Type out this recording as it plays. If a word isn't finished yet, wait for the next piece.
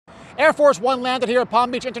Air Force One landed here at Palm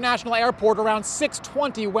Beach International Airport around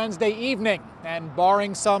 6:20 Wednesday evening. And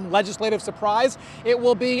barring some legislative surprise, it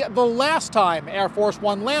will be the last time Air Force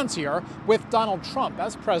One lands here with Donald Trump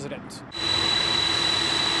as president.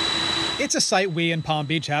 It's a sight we in Palm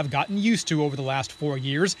Beach have gotten used to over the last 4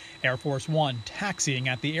 years, Air Force One taxiing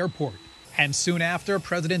at the airport. And soon after,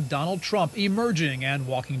 President Donald Trump emerging and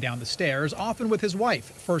walking down the stairs, often with his wife,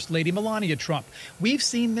 First Lady Melania Trump. We've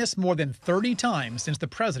seen this more than 30 times since the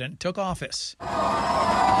president took office.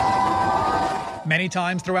 Many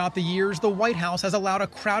times throughout the years, the White House has allowed a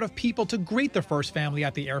crowd of people to greet the first family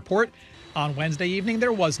at the airport. On Wednesday evening,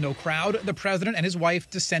 there was no crowd. The president and his wife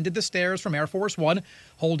descended the stairs from Air Force One,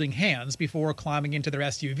 holding hands before climbing into their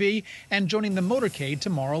SUV and joining the motorcade to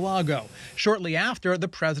Mar-a-Lago. Shortly after, the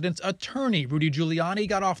president's attorney, Rudy Giuliani,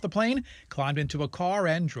 got off the plane, climbed into a car,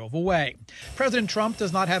 and drove away. President Trump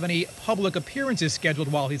does not have any public appearances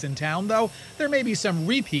scheduled while he's in town, though there may be some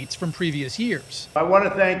repeats from previous years. I want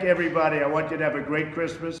to thank everybody. I want you to have a great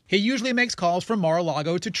Christmas. He usually makes calls from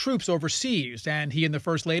Mar-a-Lago to troops overseas, and he and the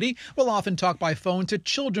First Lady will often talk by phone to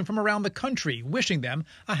children from around the country, wishing them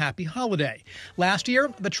a happy holiday. Last year,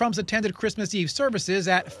 the Trumps attended Christmas Eve services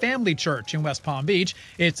at Family Church in West Palm Beach.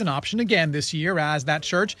 It's an option again this year, as that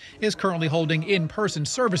church is currently holding in-person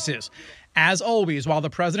services. As always, while the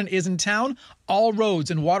president is in town, all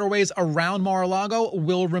roads and waterways around Mar-a-Lago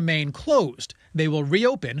will remain closed. They will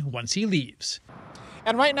reopen once he leaves.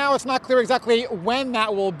 And right now, it's not clear exactly when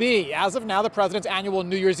that will be. As of now, the president's annual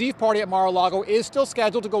New Year's Eve party at Mar-a-Lago is still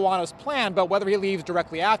scheduled to go on as planned, but whether he leaves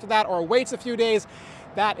directly after that or waits a few days,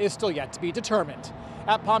 that is still yet to be determined.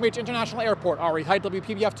 At Palm Beach International Airport, Ari Heidt,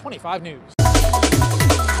 WPBF 25 News.